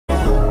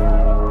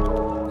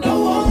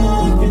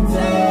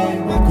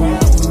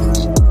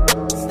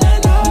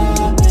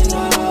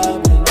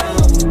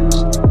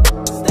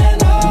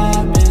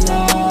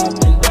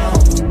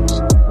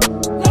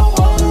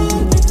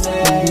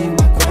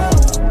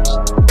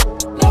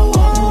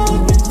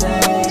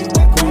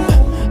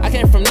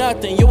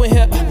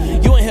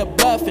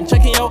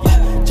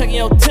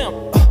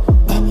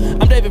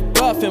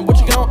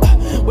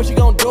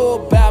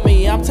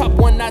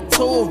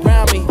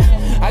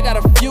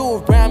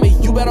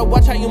gotta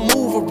watch how you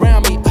move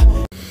around me.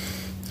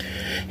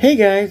 Hey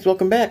guys,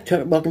 welcome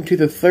to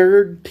the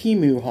third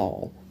Temu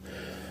haul.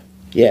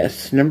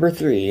 Yes, number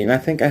 3, and I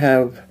think I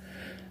have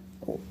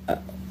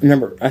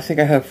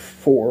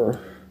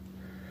four.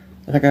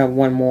 I think I have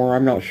one more.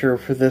 I'm not sure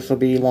if this will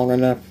be long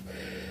enough,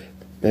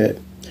 but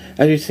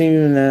as you've seen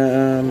in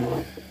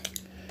the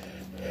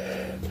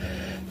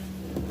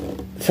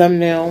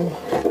thumbnail,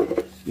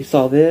 you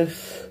saw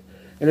this.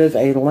 It is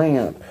a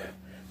lamp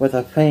with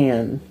a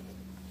fan.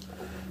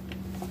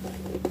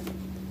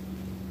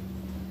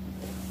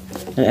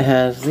 And it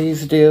has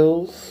these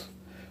deals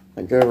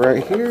that go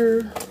right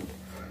here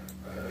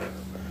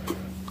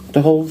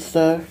to hold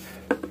stuff,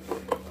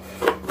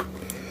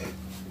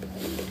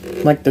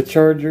 like the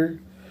charger.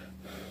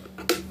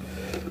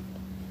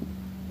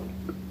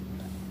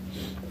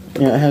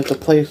 Yeah, it has a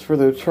place for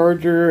the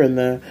charger and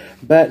the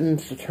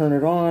buttons to turn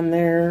it on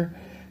there,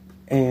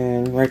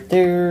 and right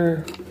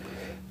there.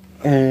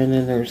 And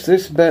then there's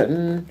this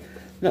button.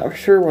 Not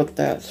sure what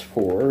that's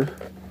for.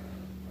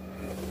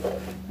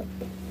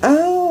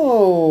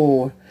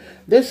 Oh,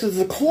 this is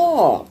the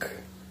clock.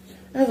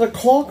 It has a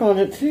clock on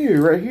it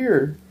too, right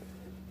here.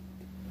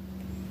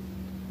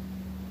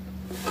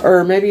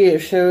 Or maybe it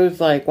shows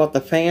like what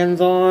the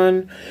fan's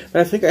on.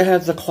 But I think it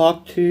has the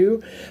clock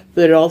too.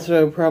 But it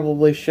also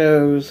probably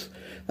shows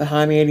the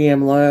high,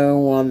 medium,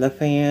 low on the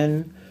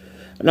fan.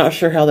 I'm not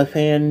sure how the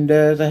fan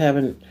does. I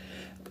haven't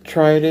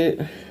tried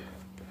it.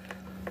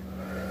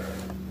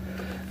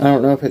 I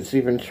don't know if it's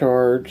even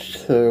charged,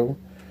 so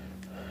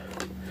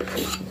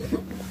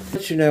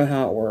let you know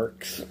how it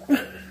works.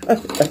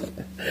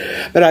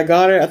 But I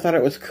got it. I thought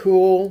it was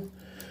cool.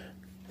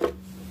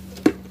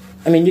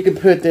 I mean, you could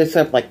put this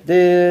up like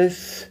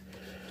this,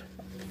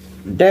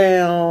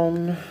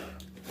 down,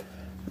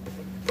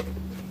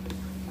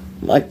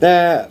 like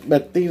that.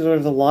 But these are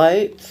the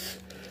lights.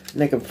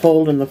 And they can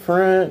fold in the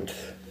front,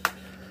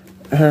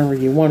 however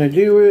you want to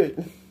do it.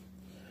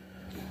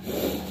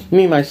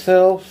 Me,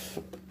 myself,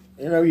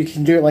 you know, you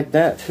can do it like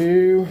that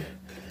too.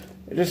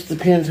 It just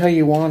depends how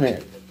you want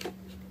it.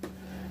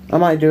 I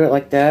might do it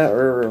like that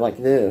or like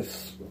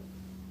this.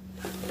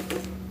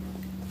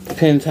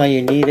 Depends how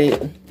you need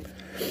it.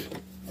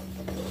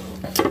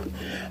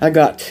 I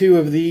got 2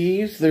 of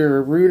these.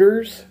 They're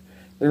rooters.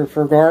 They're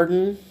for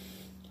garden.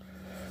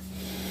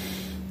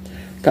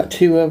 Got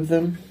 2 of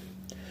them.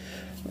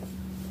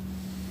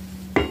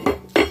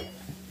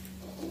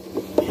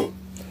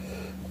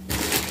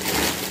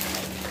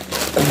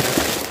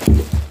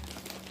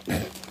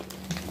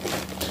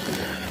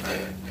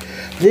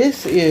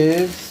 This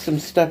is some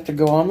stuff to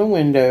go on the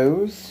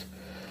windows.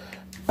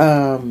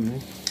 I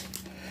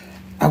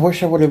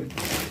wish I would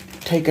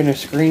have taken a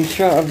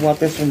screenshot of what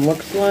this one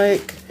looks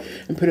like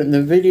and put it in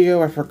the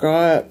video. I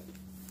forgot.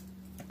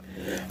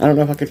 I don't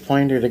know if I could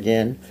find it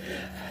again.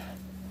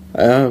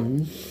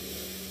 But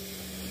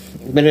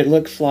it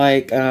looks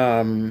like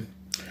a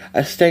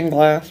stained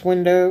glass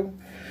window.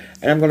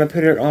 And I'm going to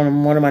put it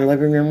on one of my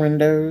living room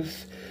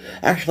windows.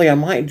 Actually, I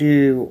might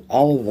do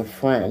all of the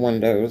front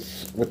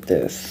windows with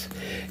this.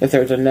 If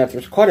there's enough.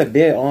 There's quite a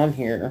bit on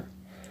here.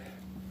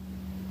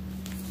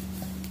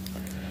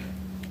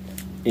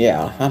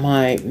 Yeah, I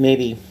might.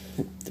 Maybe.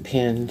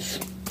 Depends.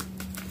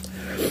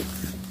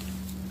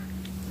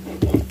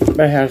 But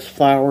it has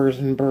flowers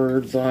and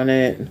birds on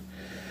it.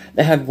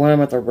 They had one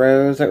with a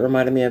rose that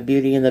reminded me of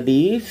Beauty and the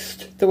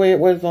Beast. The way it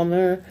was on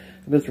there.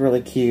 It was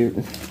really cute.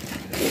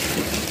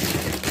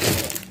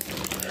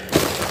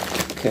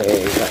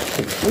 Okay, got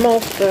some small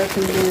stuff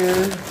in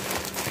here.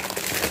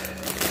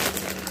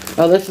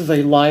 Oh, this is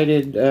a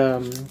lighted,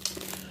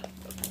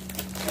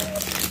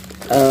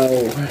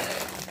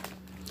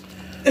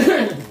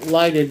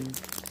 lighted,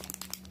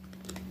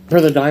 for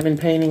the diamond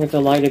painting, it's a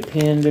lighted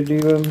pen to do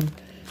them.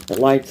 It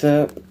lights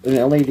up, an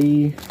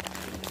LED.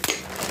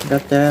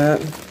 Got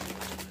that.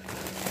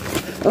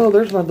 Oh,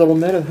 there's my little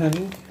meadow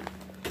honey.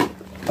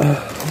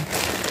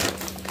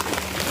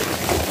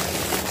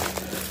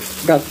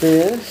 Got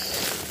this.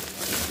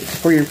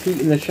 For your feet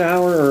in the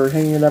shower or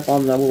hanging it up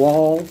on the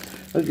wall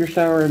of your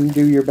shower and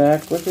do your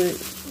back with it.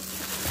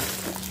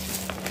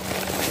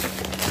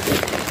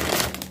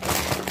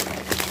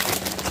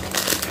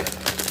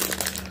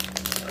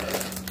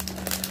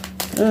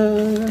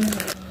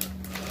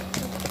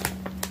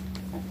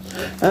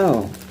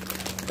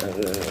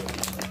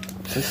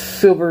 It's a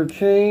silver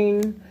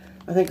chain.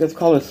 I think it's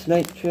called a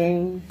snake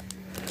chain.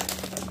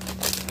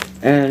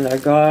 And I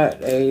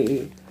got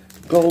a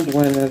gold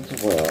one as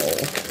well.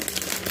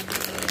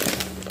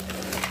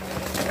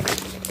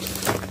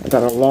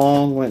 Got a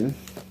long one.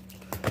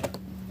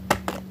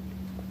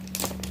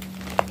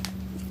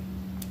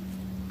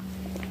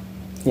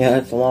 Yeah,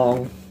 it's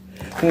long.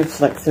 I think it's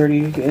like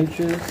 30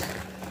 inches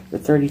or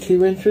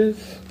 32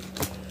 inches.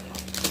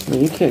 I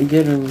mean, you can't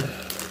get them.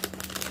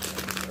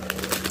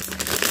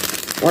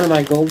 One of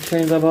my gold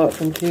chains I bought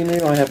from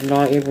Temu, I have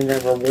not even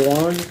ever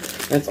worn.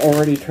 It's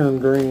already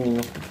turned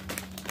green.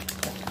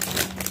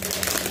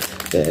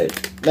 But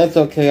that's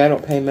okay, I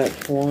don't pay much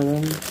for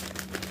them.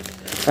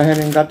 I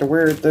haven't even got to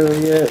wear it though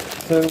yet,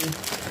 so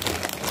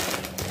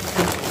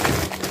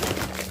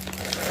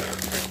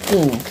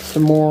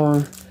Some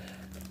more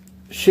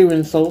shoe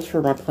insoles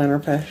for my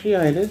plantar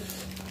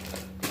fasciitis.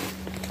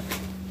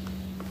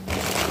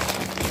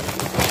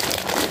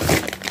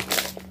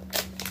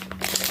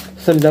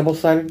 Some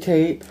double-sided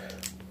tape.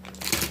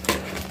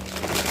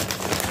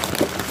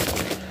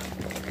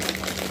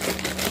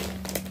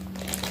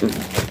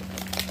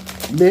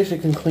 This you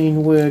can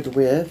clean wood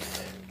with.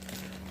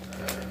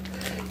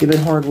 Even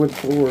hardwood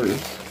floors.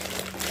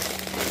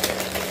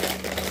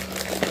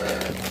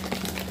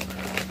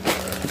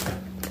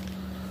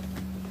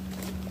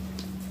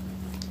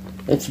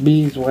 It's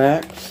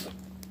beeswax.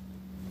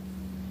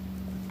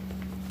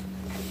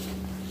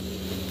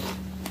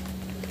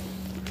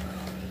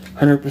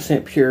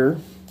 %100% pure.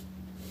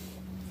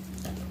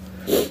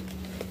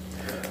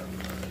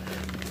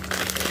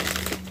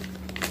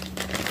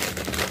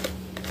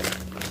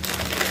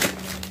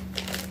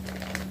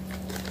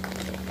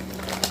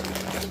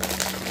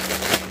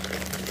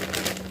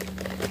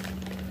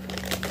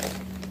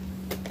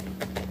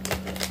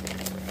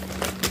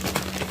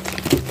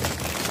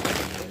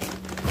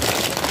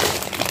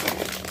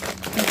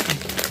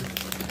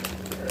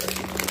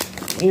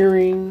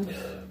 Earrings.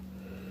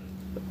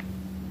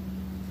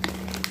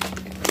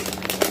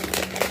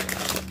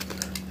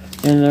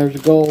 And there's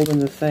gold in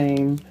the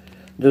same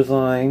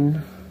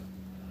design.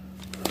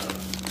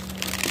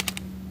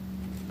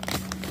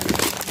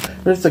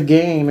 There's a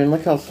game, and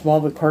look how small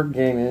the card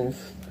game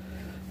is.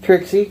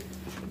 Trixie,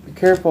 be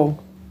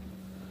careful.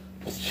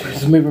 She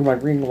was moving my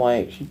ring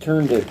light. She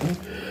turned it.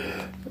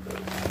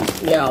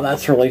 Yeah,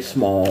 that's really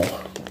small.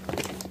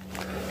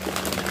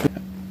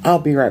 I'll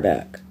be right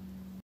back.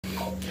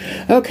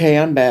 Okay,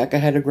 I'm back. I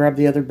had to grab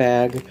the other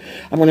bag.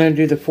 I'm going to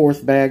do the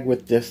fourth bag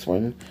with this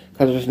one,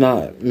 because there's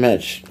not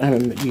much, I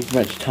haven't used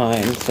much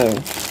time, so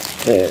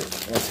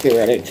let's get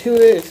right into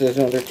it. There's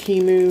another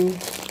Temu.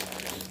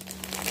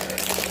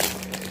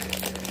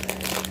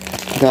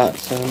 Got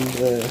some of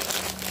the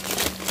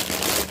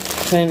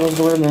sandals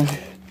wearing.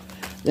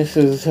 This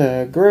is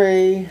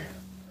gray.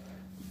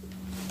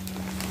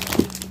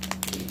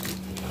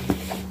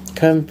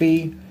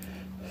 Comfy.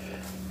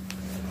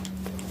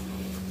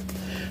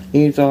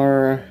 These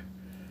are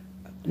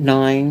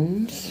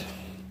 9s.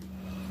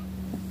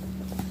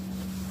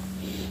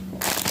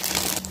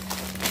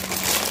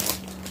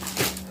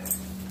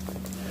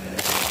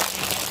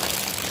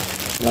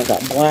 And I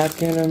got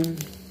black in them.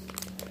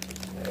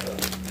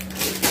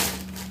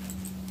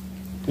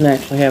 And I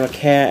actually have a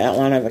cat,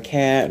 outline of a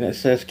cat, and it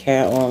says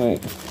cat on it.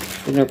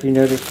 I don't know if you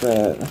noticed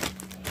that.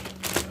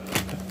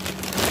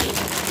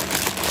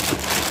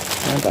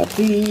 I got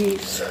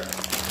these.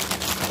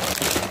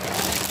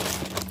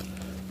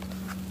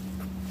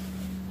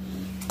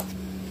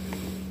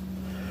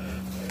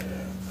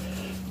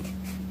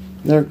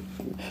 They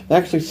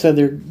actually said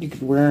you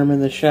could wear them in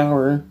the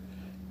shower,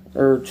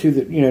 or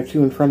to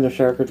and from the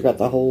shower, because it's got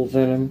the holes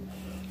in them.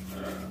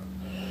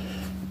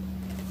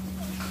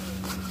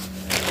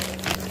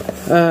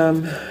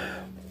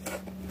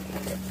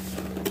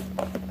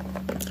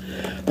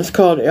 It's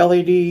called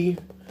LED.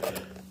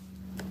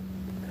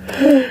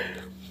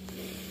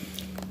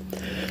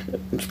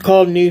 It's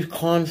called New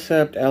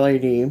Concept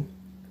LED.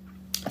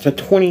 It's a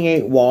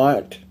 28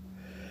 watt.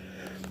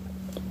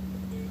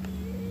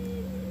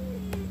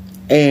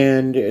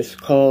 And it's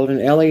called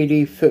an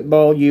LED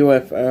football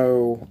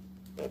UFO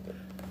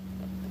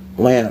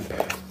lamp.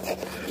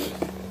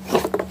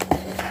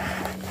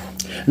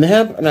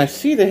 And I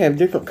see they have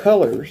different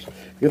colors.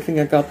 Good thing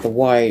I got the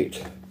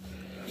white,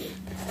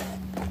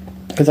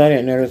 because I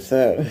didn't notice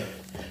that.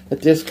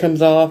 But this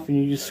comes off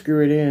and you just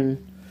screw it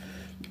in.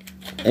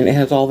 And it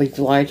has all these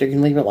lights. You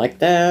can leave it like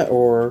that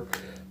or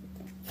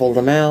fold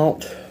them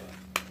out.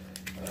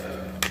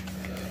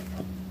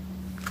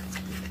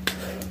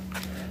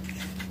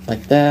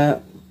 Like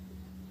that.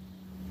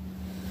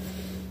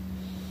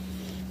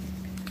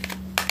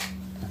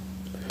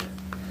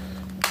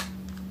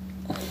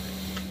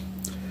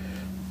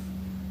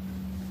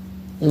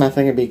 And I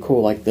think it'd be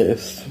cool like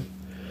this.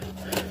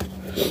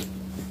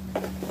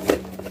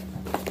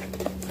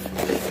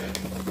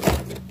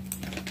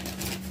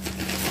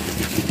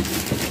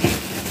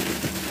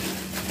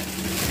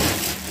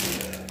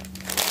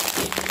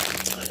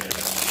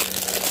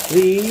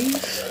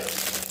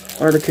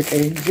 These are to cook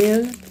eggs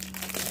in.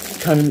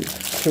 Kind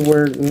of to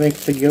where it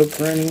makes the yolk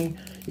runny.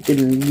 You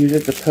can use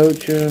it to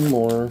poach them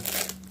or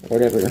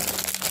whatever.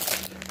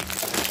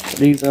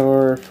 These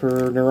are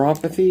for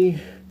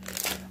neuropathy.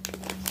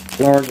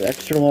 Large,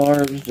 extra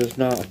large does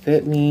not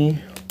fit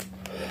me.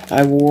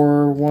 I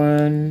wore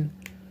one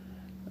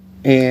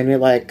and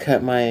it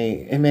it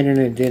made an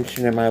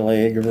indentation in my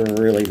leg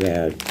really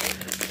bad.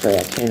 So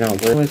I came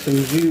out with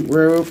some jute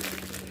rope.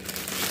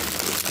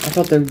 I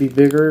thought they would be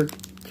bigger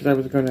because I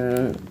was going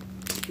to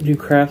do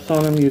crafts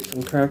on them, use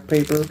some craft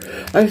paper.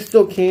 I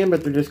still can,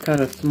 but they're just kind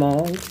of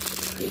small.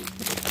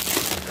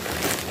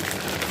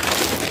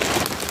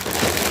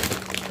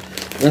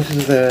 This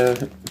is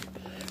the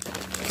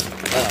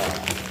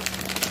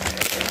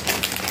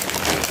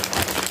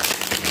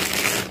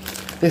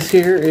this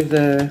here is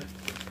a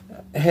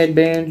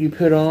headband you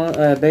put on,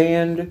 a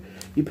band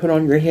you put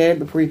on your head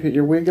before you put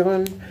your wig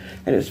on.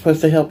 And it's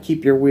supposed to help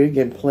keep your wig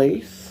in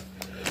place.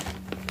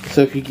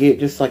 So if you get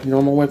just like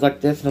normal wigs like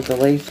this, not the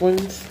lace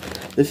ones,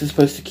 this is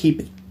supposed to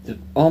keep it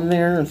on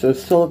there. And so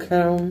it's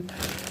silicone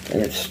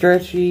and it's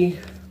stretchy.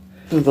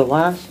 This is the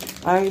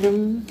last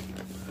item.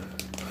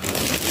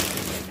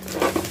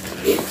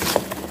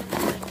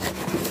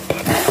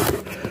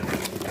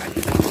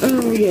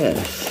 Oh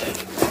yes.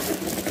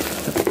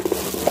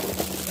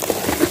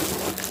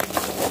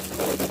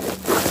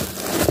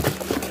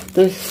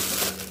 This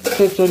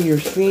sits on your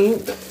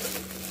sink,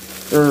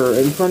 or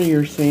in front of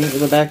your sink, or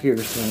the back of your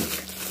sink.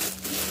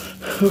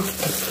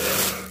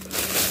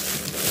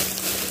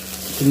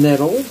 It's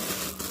metal.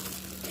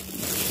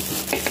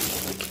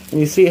 And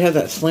you see it has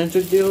that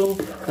slanted deal?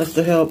 That's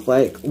to help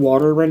like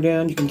water run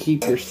down. You can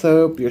keep your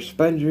soap, your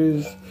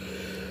sponges,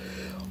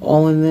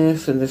 all in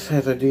this. And this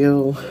has a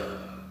deal.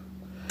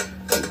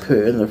 Put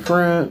it in the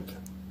front.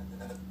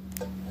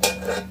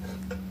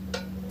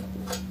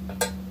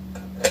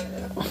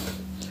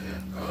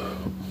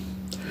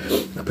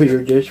 Put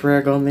your dish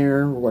rag on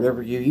there, or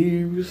whatever you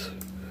use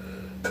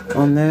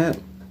on that.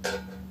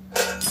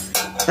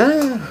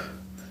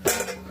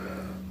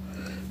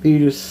 You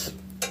just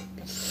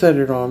set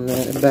it on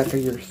the back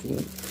of your sink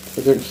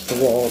against the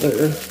wall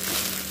there,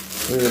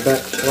 where your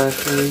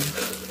backsplash is.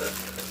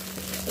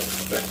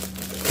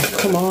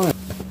 Come on.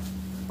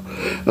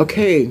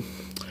 Okay,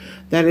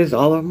 that is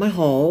all of my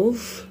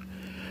hauls.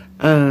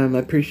 I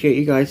appreciate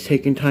you guys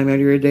taking time out of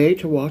your day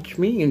to watch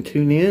me and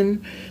tune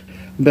in.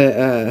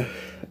 But,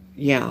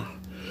 yeah.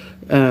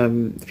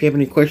 If you have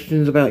any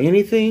questions about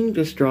anything,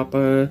 just drop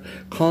a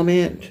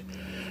comment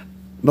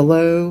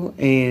below.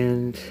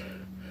 And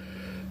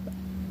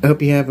I hope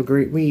you have a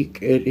great week.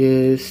 It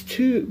is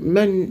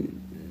Monday.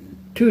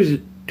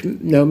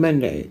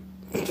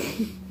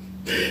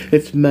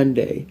 It's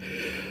Monday.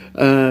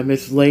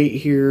 It's late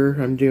here.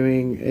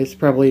 It's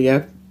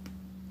probably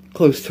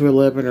close to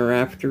 11 or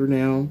after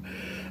now.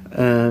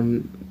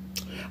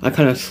 I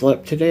kind of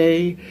slept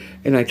today,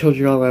 and I told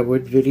you all I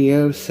would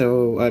video,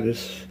 so I did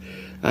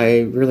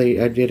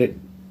it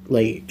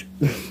late.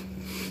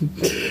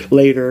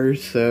 Later,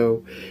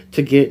 so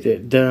to get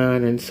it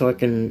done, and so I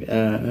can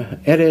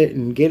edit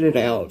and get it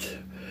out.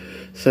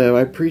 So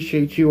I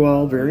appreciate you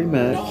all very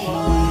much.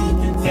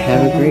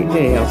 Have a great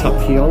day. I'll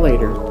talk to you all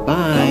later.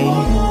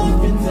 Bye.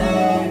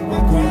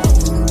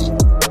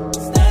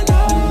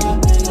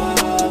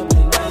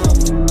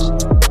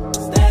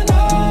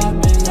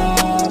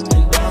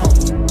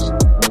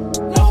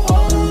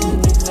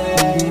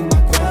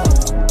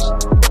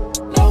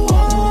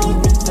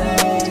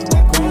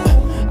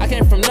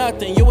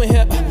 You in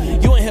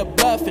here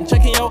bluffing,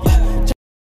 checking your